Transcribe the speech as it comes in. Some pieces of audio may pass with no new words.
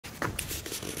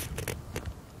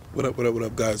What up,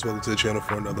 guys? Welcome to the channel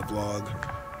for another vlog.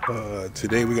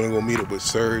 Today we're gonna go meet up with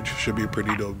Serge. Should be a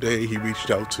pretty dope day. He reached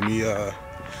out to me a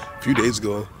few days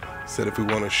ago, said if we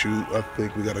want to shoot. I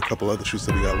think we got a couple other shoots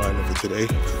that we got lined up for today,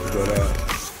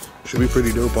 but should be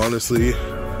pretty dope, honestly.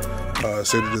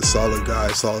 Serge is a solid guy,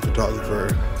 solid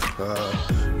photographer,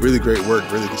 really great work,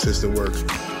 really consistent work.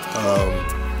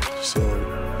 So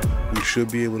we should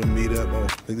be able to meet up. Oh, I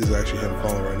think this is actually him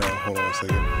calling right now. Hold on a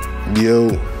second.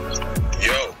 Yo.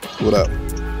 What up?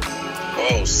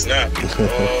 Oh snap!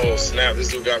 Oh snap!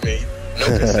 This dude got me. No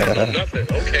consent, no nothing.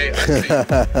 Okay, I see.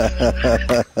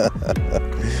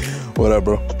 What up,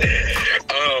 bro?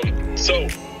 So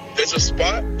there's a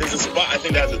spot. I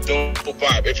think that has a dope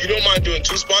vibe. If you don't mind doing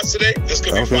 2 spots today, this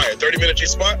could be fire. 30-minute each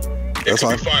spot. That's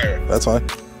fine. Be fire. That's fine.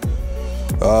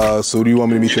 So do you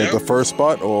want me to meet you at the first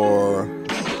spot or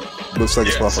the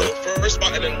second spot first? So first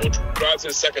spot, and then we'll drive to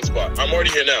the second spot. I'm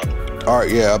already here now. All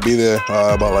right, yeah, I'll be there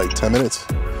about like 10 minutes.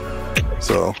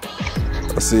 So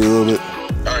I'll see you a little bit.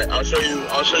 All right, I'll show you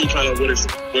kind of what it's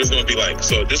gonna be like.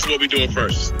 So this is what we're doing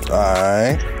first. All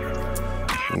right.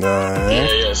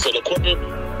 Yeah. So the corporate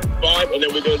vibe, and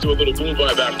then we're gonna do a little boom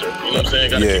vibe after. You know what I'm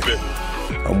saying? Gotta keep it.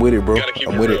 I'm with it, bro.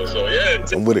 I'm with it. So yeah,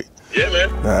 I'm with it. Yeah,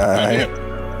 man.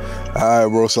 All right,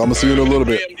 bro. So I'm gonna see you in a little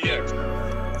bit.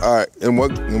 All right. And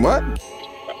what? I'm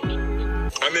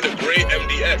in a gray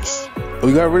MDX. Oh,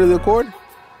 you got rid of the Accord?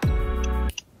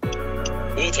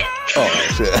 We'll talk. Oh,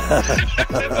 shit.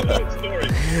 That's a long story.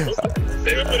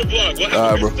 Save it for the vlog. What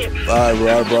All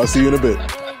right, bro. I'll see you in a bit.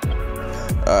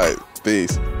 All right,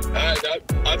 peace. All right,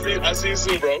 I'll see you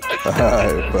soon, bro. All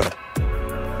right, bye. All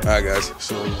right, guys.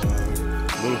 So,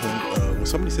 little thing. When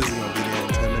somebody says they're gonna be there in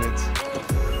 10 minutes,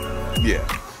 yeah.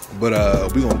 But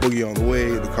we're gonna boogie on the way.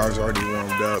 The car's already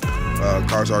warmed up.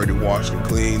 Car's already washed and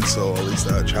cleaned, so at least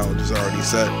the challenge is already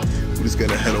set. We just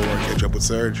gotta head over and catch up with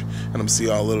Serge, and I'm gonna see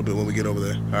y'all a little bit when we get over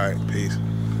there. All right, peace.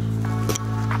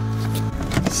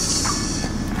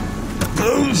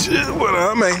 Oh shit, what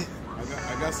up, man?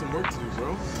 I got some work to do,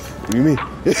 bro. What do you mean?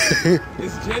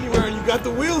 It's January and you got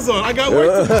the wheels on. I got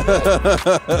work to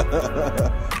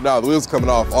do. Nah, the wheels coming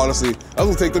off. Honestly, I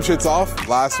was gonna take them shits off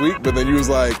last week, but then you was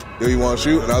like, yo, you wanna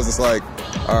shoot? And I was just like,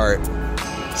 all right.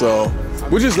 So,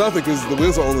 which is nothing, because the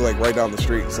wheels are only like right down the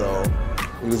street, so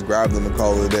we just grabbed them and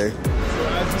call it a day. So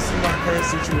as you see my current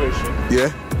situation,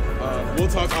 we'll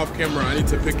talk off camera. I need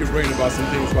to pick your brain about some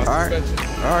things about suspension.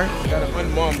 All right. I gotta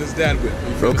unmom this dad whip.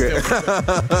 Okay. I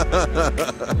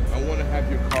want to have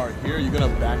your car here. You're gonna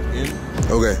back in.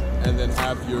 Okay. And then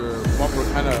have your bumper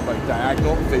kind of like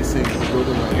diagonal facing the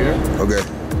building right here. Okay.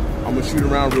 I'm gonna shoot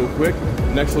around real quick.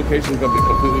 Next location is gonna be a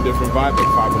completely different vibe, like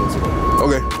 5 minutes away.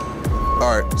 Okay.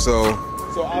 All right. So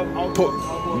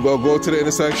I'll go to the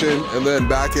intersection and then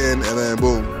back in and then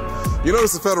boom. You know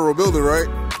it's a federal building, right?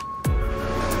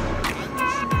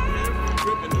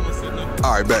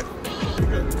 All right, bet.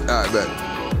 All right, bet.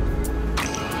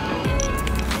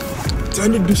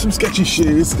 Time to do some sketchy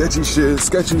shit.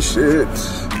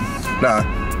 Nah,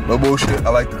 no bullshit. I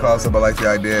like the concept. I like the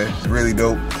idea. It's really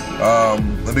dope.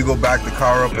 Let me go back the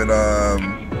car up and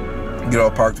get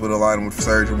all parked with a line with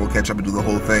Serge, and we'll catch up and do the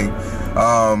whole thing.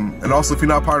 And also, if you're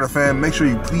not part of the fam, make sure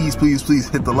you please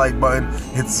hit the like button,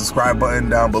 hit the subscribe button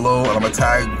down below, and I'm gonna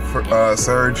tag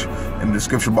Serge in the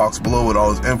description box below with all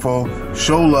his info.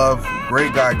 Show love.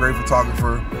 Great guy, great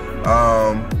photographer.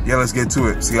 Yeah, let's get to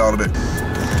it. See y'all in a bit.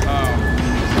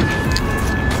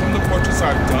 Some of the portraits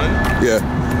I've done. Yeah.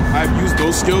 I've used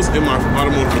those skills in my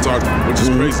automotive photography, which is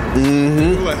crazy.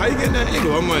 People are like, how you getting that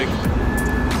angle? I'm like,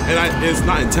 and it's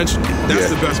not intentional. That's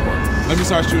the best part. Let me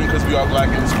start shooting because we are black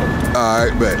in the smoke. All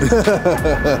right, bet.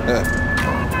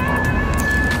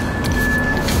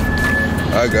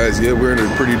 All right, guys. Yeah, we're in a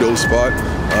pretty dope spot.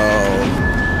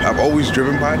 I've always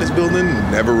driven by this building,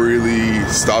 never really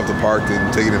stopped to park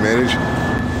and taken advantage.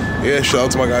 Yeah, shout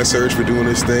out to my guy Serge for doing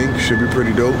this thing. Should be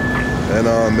pretty dope. And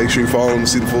make sure you follow him to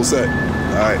see the full set.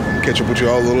 All right, I'm gonna catch up with you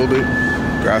all a little bit,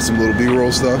 grab some little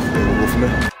B-roll stuff, and we'll go from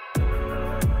there.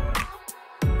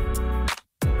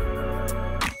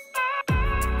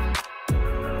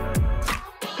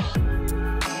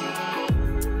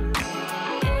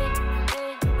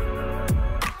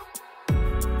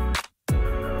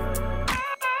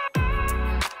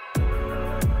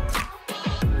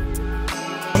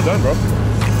 I'm done, bro.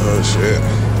 Oh shit.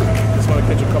 Just want to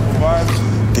catch a couple vibes.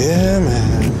 Yeah,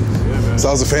 man. So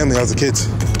how's the family? How's the kids?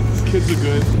 Kids are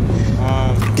good.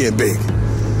 Getting big.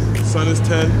 Son is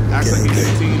 10, acts like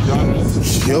he's 18. Daughter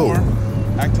is 4,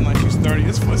 acting like she's 30.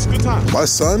 It's fun. It's a good time. My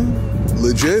son,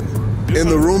 legit, in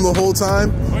the room the whole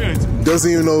time. Oh, yeah. Doesn't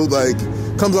even know, like,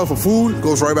 comes out for food,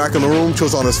 goes right back in the room,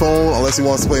 chills on his phone, unless he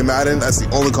wants to play Madden. That's the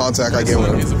only contact I get with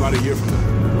him. It's about a year from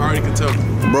now. I already can tell.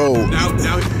 Bro, now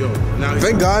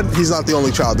thank God he's not the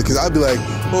only child, because I'd be like,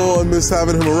 oh, I miss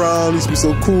having him around. He used to be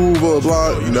so cool, blah,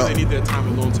 blah. You know, they need that time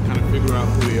alone to kind of figure out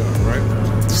who they are, right?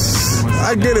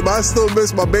 I get it, but I still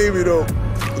miss my baby, though.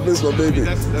 I miss my baby.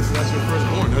 I mean, that's your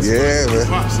firstborn. That's man.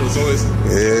 Pop, so it's always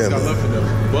got love for them.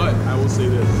 But I will say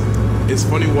this. It's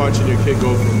funny watching your kid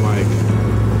go from like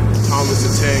Thomas the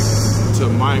Tank to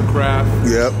Minecraft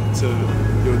to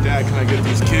yo dad, can I get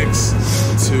these kicks,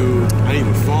 to I need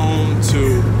a phone,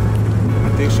 to I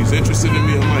think she's interested in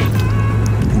me. I'm like,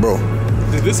 bro,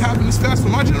 did this happen this fast for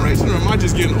my generation, or am I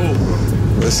just getting old, bro?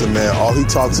 Listen, man, all he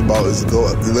talks about is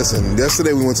go. Listen,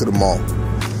 yesterday we went to the mall.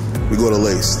 We go to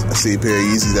Laced. I see a pair of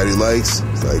Yeezys that he likes.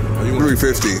 It's like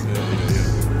 $350.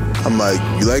 I'm like,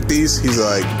 you like these? He's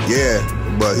like, yeah.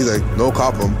 But he's like, no,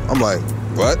 cop them. I'm like,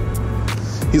 what?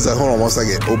 He's like, hold on 1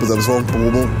 second. Opens up his phone. Boom,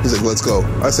 boom, boom. He's like, let's go.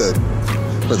 I said,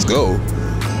 let's go.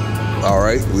 All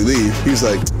right, we leave. He's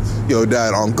like, yo,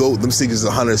 dad, on GOAT, them sneakers is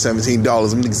 $117.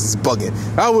 Them niggas is bugging.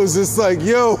 I was just like,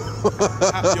 yo.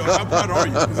 How proud are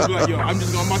you? Because you're like, yo, I'm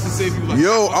about to save you. Like,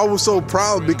 yo, I was so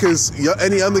proud because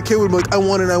any other kid would be like, I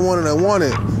want it, I want it, I want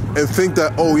it. And think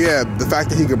that, oh yeah, the fact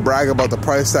that he could brag about the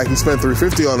price tag he spent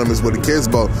 $350 on them is what he cares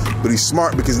about. But he's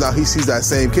smart because now he sees that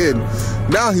same kid.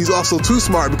 Now he's also too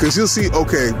smart because he'll see,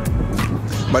 okay,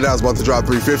 my dad's about to drop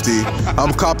 $350.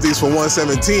 I'm cop these for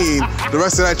 $117. The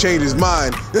rest of that change is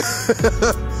mine.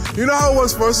 You know how it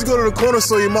was first? You go to the corner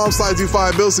store, your mom slides you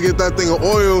 $5 to get that thing of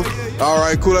oil. All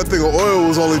right, cool. That thing of oil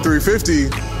was only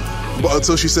 $350. But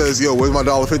until she says, yo, where's my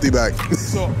 $1.50 back?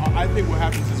 So I think what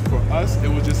happens is for us, it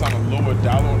was just on a lower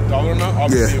dollar amount.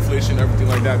 Obviously, inflation, everything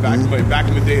like that. Back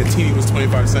in the day, a teeny was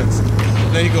 25 cents.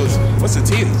 And then he goes, what's a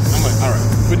teeny? I'm like, all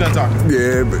right, we're done talking.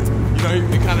 Yeah, but you know,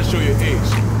 you kind of show your age.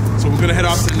 So we're gonna head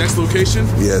off to the next location.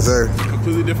 Yes, sir.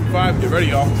 Completely different vibe. Get ready,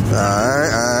 y'all.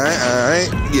 All right.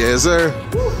 Yes, sir.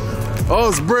 Oh,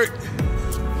 it's Brick.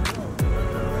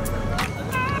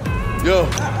 Yo,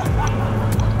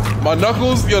 my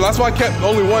knuckles. Yo, that's why I kept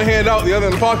only one hand out, the other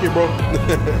in the pocket, bro.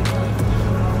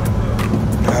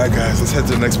 All right, guys, let's head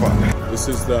to the next spot. This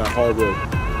is the Hall Road.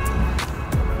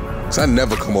 So I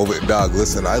never come over it, dog.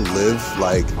 Listen, I live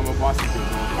like. I'm a Boston kid,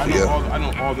 bro. I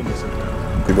know all the missing.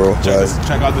 Hey, bro.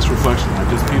 Check out this reflection. I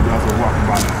just peeped as we're walking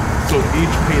by. So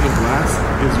each pane of glass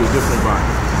gives you a different vibe.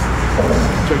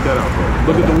 Check that out, bro.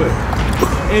 Look at the whip.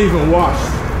 Ain't even washed.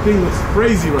 Thing looks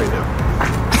crazy right now.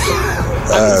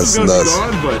 That's nuts.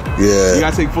 Gone, but yeah, you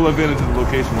gotta take full advantage of the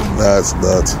location. That's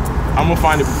nuts. I'm gonna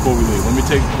find it before we leave. Let me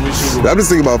shoot. I'm just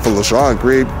thinking about for LaShawn,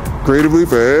 creatively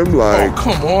for him. Like, oh,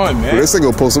 come on, man. This thing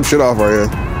gonna pull some shit off right here.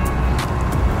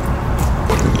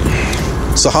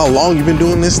 So how long you been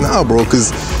doing this now, bro?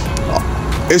 Because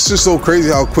it's just so crazy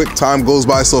how quick time goes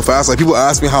by so fast. Like, people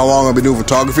ask me how long I've been doing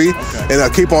photography, and I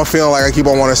keep on feeling like I keep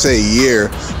on wanting to say a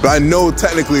year, but I know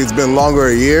technically it's been longer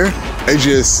a year. It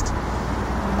just. All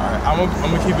right, I'm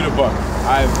gonna keep it a buck.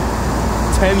 I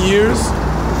have 10 years,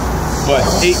 but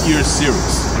 8 years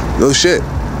serious. No shit.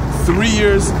 3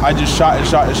 years, I just shot.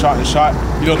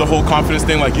 You know, the whole confidence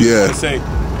thing, like you want to say,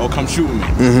 oh, come shoot with me.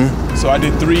 So I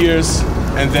did 3 years,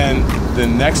 and then the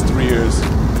next 3 years,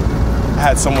 I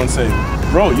had someone say,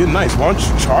 bro, you're nice, why don't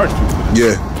you charge people?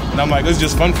 Yeah. And I'm like, it's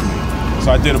just fun for me.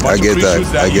 So I did a bunch of pre-shoots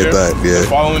that year. The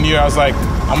following year, I was like,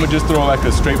 I'm gonna just throw like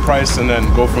a straight price and then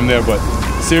go from there. But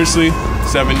seriously,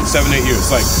 7, 8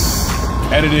 years. Like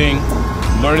editing,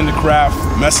 learning the craft,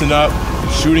 messing up,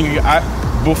 shooting.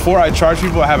 Before I charge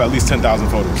people, I have at least 10,000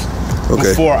 photos. Okay.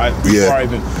 Before I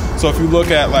even. So if you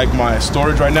look at like my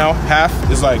storage right now, half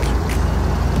is like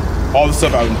all the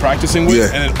stuff I've been practicing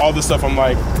with, and then all the stuff I'm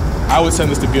like, I would send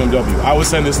this to BMW, I would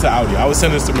send this to Audi, I would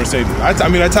send this to Mercedes. I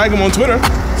mean, I tag them on Twitter.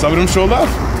 Some of them show love.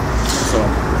 So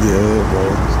yeah,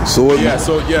 bro. So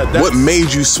what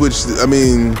made you switch? I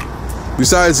mean,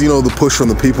 besides, you know, the push from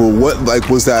the people, what like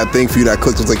was that thing for you that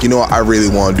clicked? Was like, you know what, I really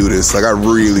want to do this. Like, I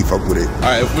really fuck with it. All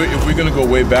right, if we're gonna go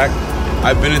way back,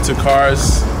 I've been into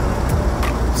cars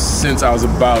since I was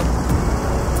about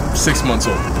 6 months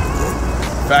old.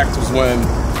 Fact was when.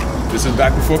 This is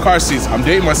back before car seats. I'm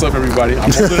dating myself, everybody.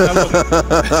 I'm older than I look.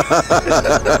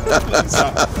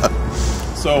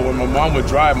 So when my mom would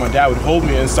drive, my dad would hold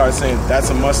me and start saying, that's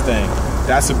a Mustang,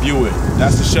 that's a Buick,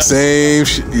 that's a Chevy. Same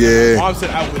shit, yeah. My mom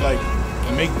said I would like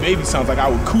make baby sounds, like I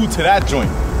would coo to that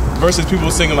joint versus people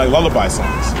singing like lullaby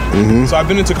songs. So I've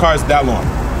been into cars that long.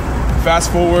 Fast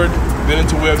forward, been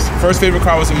into whips. First favorite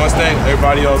car was a Mustang,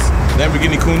 everybody else.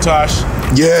 Lamborghini Countach.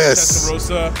 Yes.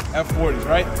 Testarossa, F40s,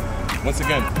 right? Once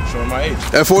again, showing my age.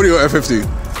 F40 or F50?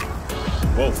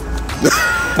 Both.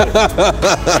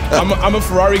 I'm a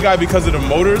Ferrari guy because of the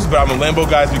motors, but I'm a Lambo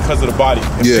guy because of the body.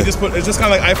 They just it's just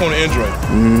kind of like iPhone and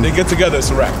Android. They get together, it's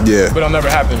a wrap. Yeah. But it'll never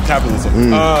happen in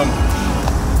capitalism.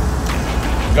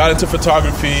 Got into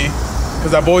photography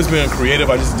because I've always been creative.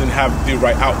 I just didn't have the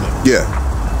right outlet. Yeah.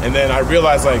 And then I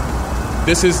realized like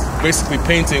this is basically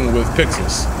painting with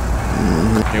pixels.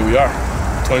 Here we are,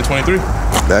 2023.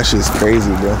 That shit's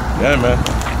crazy, bro. Yeah, man.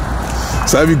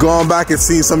 So have you gone back and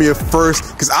seen some of your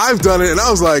first? Because I've done it, and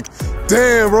I was like,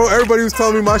 damn, bro. Everybody was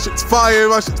telling me my shit's fire,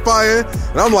 my shit's fire,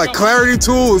 and I'm like, clarity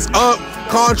tool is up,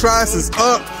 contrast is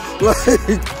up.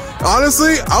 Like,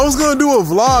 honestly, I was gonna do a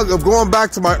vlog of going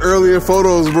back to my earlier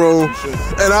photos, bro,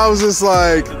 and I was just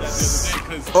like,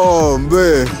 oh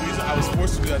man. I was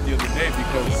forced to do that the other day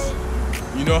because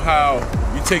you know how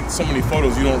you take so many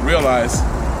photos you don't realize,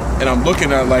 and I'm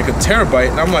looking at like a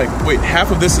terabyte, and I'm like, wait, half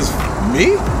of this is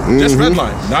me? Just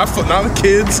Redline, not the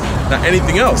kids, not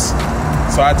anything else.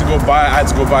 So I had to go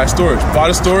buy storage. Bought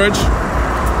a storage,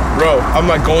 bro. I'm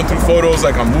like going through photos,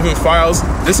 like I'm moving files.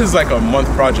 This is like a month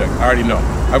project. I already know.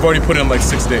 I've already put in like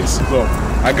 6 days. So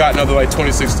I got another like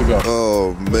 26 to go.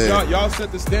 Oh man. Y'all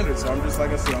set the standard, so I'm just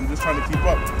like I said, I'm just trying to keep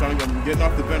up. I'm getting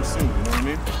off the bench soon. You know what I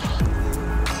mean?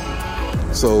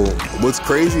 So what's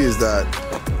crazy is that.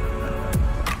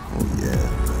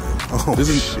 Oh, this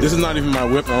is not even my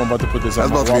whip. I'm about to put this on.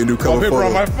 That's about to be a new cover photo.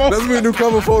 On my phone. That's gonna be a new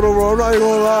cover photo, bro. I'm not even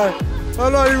gonna lie.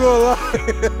 I'm not even gonna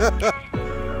lie.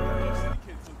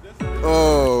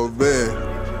 Oh man.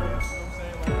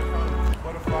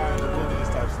 Butterfly and the wilderness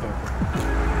type stuff.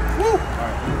 Woo!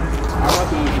 Alright. I'm not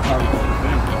the only photographer.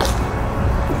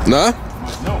 Nah?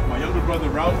 No, my younger brother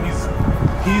Ralph,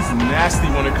 he's nasty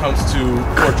when it comes to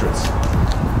portraits.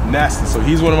 Nasty. So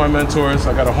he's one of my mentors.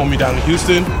 I got a homie down in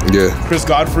Houston. Yeah. Chris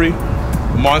Godfrey,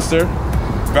 monster.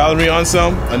 Valerie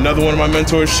Anselm, another one of my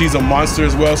mentors. She's a monster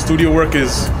as well. Studio work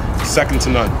is second to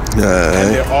none.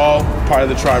 And they're all part of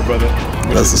the tribe, brother.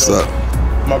 That's what's up.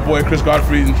 My boy Chris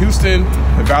Godfrey in Houston,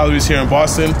 and Valerie's here in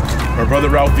Boston. My brother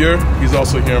Ralph Vier, he's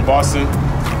also here in Boston.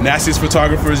 Nastiest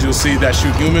photographers you'll see that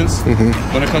shoot humans.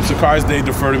 When it comes to cars, they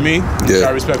defer to me, which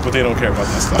I respect, but they don't care about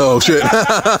that stuff. Oh shit!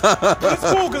 But it's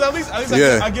cool because at least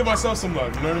I give myself some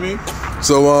love. You know what I mean?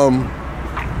 So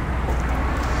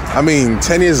I mean,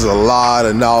 10 years is a lot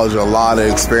of knowledge, a lot of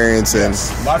experience, and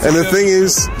the thing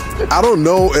is, I don't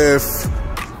know if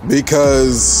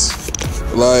because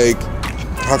like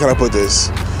how can I put this?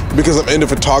 Because I'm into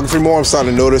photography more, I'm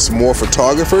starting to notice more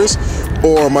photographers.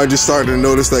 Or am I just starting to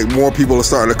notice like more people are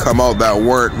starting to come out that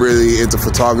weren't really into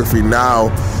photography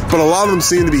now? But a lot of them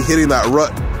seem to be hitting that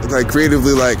rut, like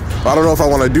creatively, like, I don't know if I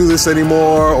want to do this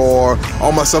anymore, or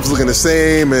all my stuff's looking the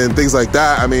same and things like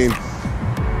that. I mean,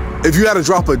 if you had to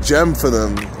drop a gem for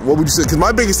them, what would you say? Because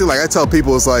my biggest thing, like I tell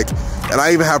people, is like, and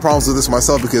I even have problems with this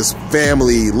myself because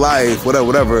family, life,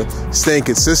 whatever, staying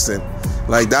consistent.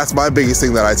 Like that's my biggest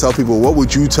thing that I tell people. What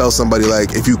would you tell somebody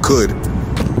like if you could?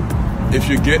 If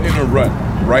you're getting in a rut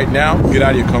right now, get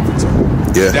out of your comfort zone.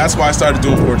 Yeah. That's why I started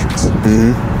doing portraits.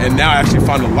 And now I actually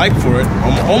found a like for it.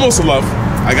 Almost a love.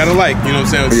 I got a like, you know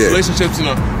what I'm saying? Relationships, you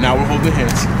know, now we're holding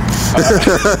hands.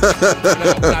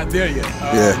 We're not there yet.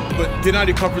 But get out of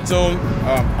your comfort zone.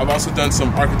 I've also done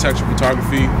some architecture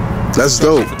photography. That's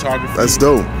dope. Photography. That's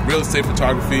dope. Real estate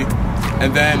photography.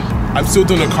 And then I'm still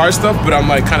doing the car stuff, but I'm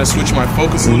like kind of switching my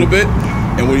focus a little bit.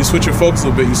 And when you switch your focus a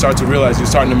little bit, you start to realize you're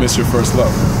starting to miss your first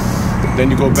love. Then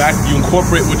you go back, you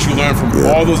incorporate what you learn from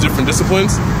all those different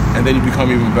disciplines, and then you become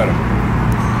even better.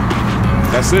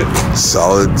 That's it.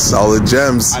 Solid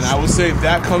gems. And I would say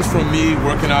that comes from me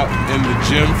working out in the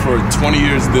gym for 20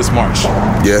 years this March.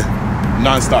 Yeah.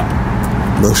 Non-stop.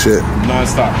 No shit.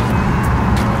 Non-stop.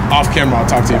 Off camera, I'll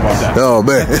talk to you about that. Oh,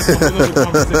 man.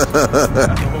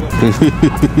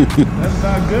 That's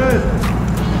not good.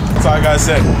 That's all I gotta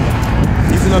say.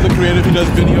 He's another creative. He does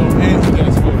video and he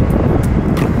does photo.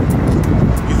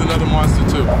 He's another monster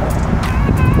too.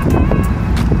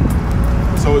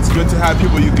 So it's good to have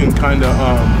people you can kind of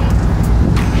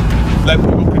let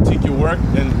people critique your work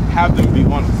and have them be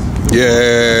honest.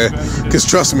 Yeah, because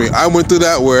trust me, I went through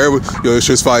that where it was, yo,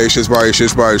 shit's fire, shit's fire,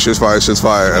 shit's fire, shit's fire, shit's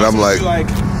fire, and I'm like, all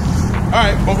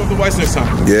right, bump up the whites next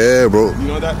time. Yeah, bro. You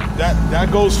know that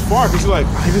goes far because you're like,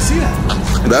 I didn't see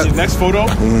that. And then your next photo,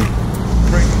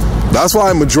 great. That's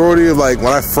why a majority of like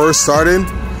when I first started,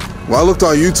 when I looked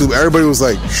on YouTube, everybody was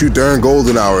like, shoot during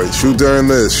golden hours, shoot during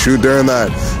this, shoot during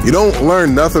that. You don't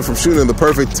learn nothing from shooting in the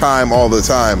perfect time all the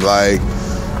time. Like,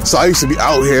 so I used to be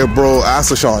out here, bro.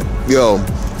 Ask LaShawn, yo,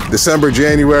 December,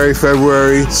 January,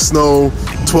 February, snow,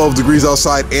 12 degrees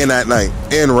outside and at night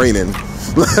and raining.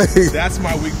 Like, that's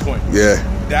my weak point. Yeah.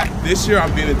 this year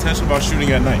I'm being intentional about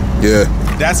shooting at night. Yeah.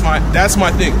 That's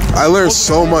my thing. I learned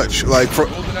so much, like for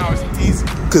golden hours easy.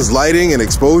 Cause lighting and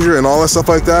exposure and all that stuff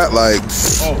like that, like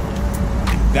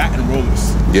that and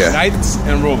rollers. Yeah. Nights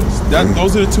and rollers.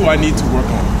 Those are the two I need to work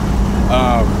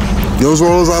on. Those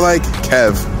rollers I like.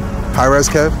 Kev, high-res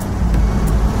Kev.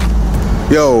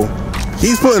 Yo,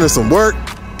 he's putting in some work,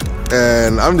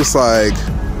 and I'm just like,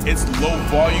 it's low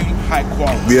volume, high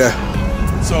quality. Yeah.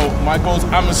 So my goals,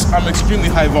 I'm extremely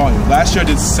high volume. Last year I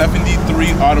did 72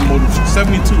 automotive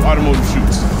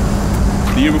shoots.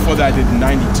 The year before that I did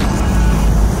 92.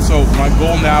 So my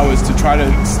goal now is to try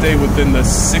to stay within the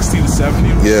 60 to 70.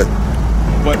 Yeah.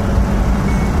 But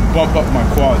bump up my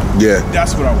quality. Yeah.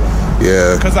 That's what I want.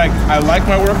 Yeah. Because I like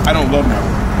my work, I don't love my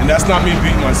work. And that's not me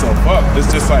beating myself up.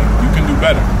 It's just like, you can do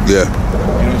better. Yeah. You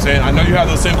know what I'm saying? I know you have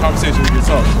those same conversations with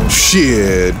yourself. So.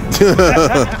 Shit. You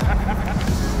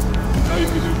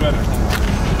can do better.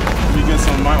 Let me get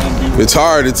some of my own views. It's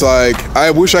hard. It's like, I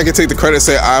wish I could take the credit and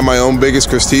say I'm my own biggest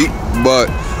critique, but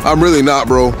I'm really not,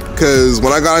 bro. Because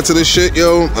when I got into this shit,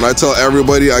 yo, and I tell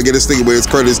everybody I get this thing where it's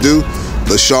credit's due,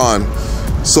 LaShawn.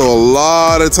 So a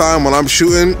lot of time when I'm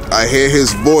shooting, I hear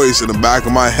his voice in the back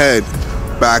of my head.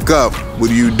 Back up. What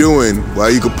are you doing? Why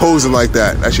you composing like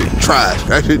that? That shit trash.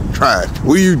 That shit trash.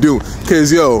 What are you doing?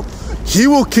 Because, yo, he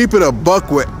will keep it a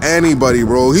buck with anybody,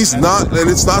 bro. He's not, and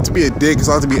it's not to be a dick, it's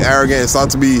not to be arrogant, it's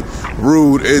not to be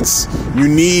rude. It's, you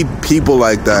need people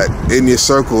like that in your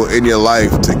circle, in your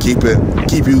life, to keep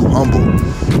you humble.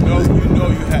 You know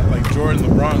you had like Jordan,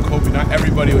 LeBron, Kobe, not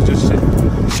everybody was just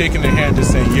shaking their hand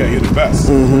just saying, yeah, you're the best.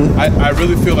 I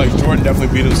really feel like Jordan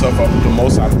definitely beat himself up the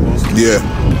most out of those. Yeah.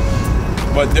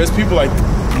 But there's people like,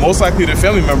 most likely their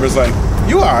family members like,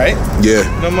 you all right? Yeah.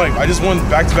 And I'm like, I just won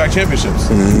back-to-back championships.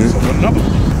 So what another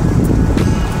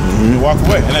one? You walk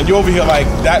away. And then you over here like,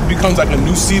 that becomes like a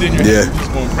new seat in your head. You're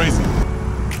just going crazy.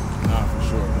 Nah, for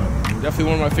sure. But definitely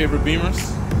one of my favorite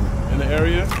Beamers in the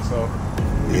area. So,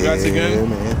 congrats again.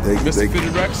 Man. Thank you. Mr.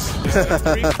 Fitted Rex. Mr.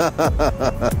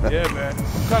 F3. Yeah, man.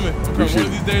 I'm coming. One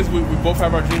of these days, we both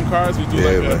have our dream cars. We do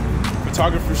like a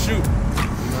photographer shoot.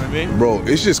 Bro,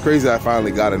 it's just crazy I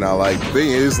finally got it now. Like, the thing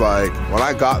is, like, when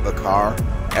I got the car,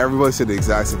 everybody said the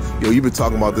exact same. Yo, you've been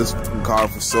talking about this car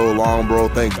for so long, bro.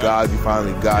 Thank God you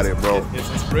finally got it, bro. It's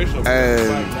inspirational. And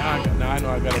like, now I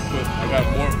know I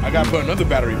gotta put another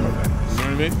battery in my back. You know what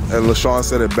I mean? And LaShawn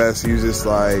said it best. He was just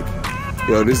like,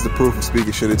 yo, this is the proof of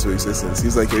speaking shit into existence.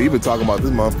 He's like, yo, you've been talking about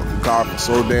this motherfucking car for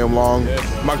so damn long.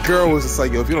 Yeah. My girl was just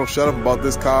like, yo, if you don't shut up about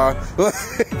this car,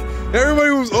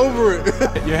 everybody was over it.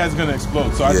 Your head's gonna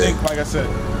explode. So I think, like I said,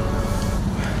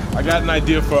 I got an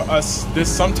idea for us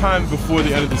this sometime before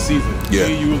the end of the season. Yeah.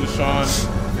 Me, you, LaShawn,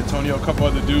 Antonio, a couple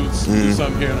other dudes. Do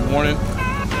something here in the morning.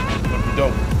 It's gonna be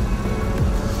dope.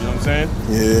 You know what I'm saying?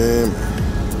 Yeah,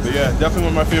 man. But yeah, definitely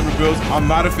one of my favorite builds. I'm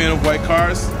not a fan of white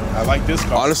cars. I like this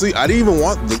car. Honestly, I didn't even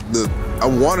want I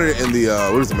wanted it in the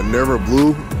what is it, Minerva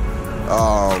blue.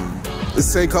 It's the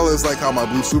same color as like how my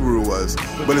blue Subaru was,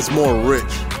 but it's more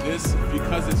rich. This,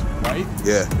 because it's white.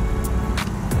 Yeah.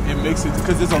 It makes it,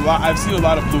 because there's a lot, I've seen a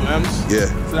lot of blue M's. Yeah.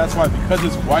 So that's why, because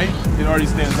it's white, it already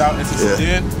stands out. It's a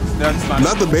sedan. That's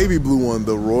not the baby blue one,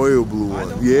 the royal blue one.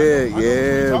 Yeah,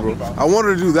 bro. I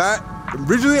wanted to do that.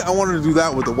 Originally, I wanted to do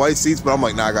that with the white seats, but I'm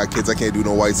like, nah, I got kids. I can't do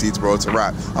no white seats, bro. It's a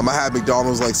wrap. I'm gonna have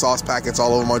McDonald's like sauce packets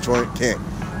all over my joint. Can't.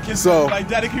 So like,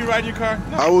 Daddy, can you ride your car?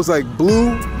 No. I was like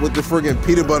blue with the friggin'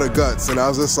 peanut butter guts, and I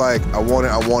was just like, I want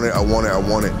it.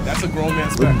 That's a grown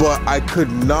man's spec. But I could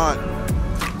not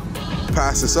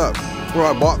pass this up. Bro,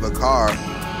 I bought the car,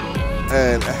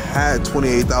 and it had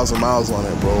 28,000 miles on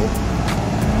it, bro.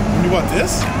 When you bought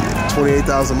this? Yeah,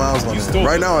 28,000 miles on it.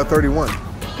 Right now at 31.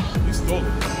 You stole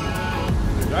it.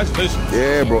 Congratulations.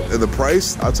 Yeah, bro. And the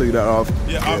price, I'll tell you that off.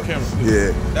 Yeah, off camera.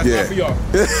 Yeah. That's not for y'all.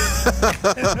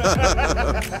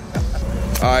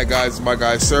 All right, guys. My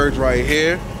guy Serge right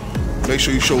here. Make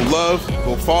sure you show love.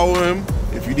 Go follow him.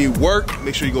 If you need work,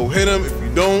 make sure you go hit him. If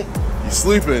you don't, you're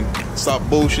sleeping. Stop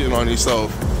bullshitting on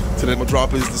yourself. Today I'm gonna drop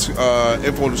his info in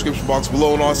the description box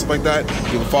below and all stuff like that.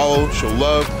 Give a follow, show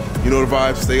love. You know the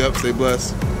vibes. Stay up, stay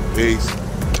blessed. Peace.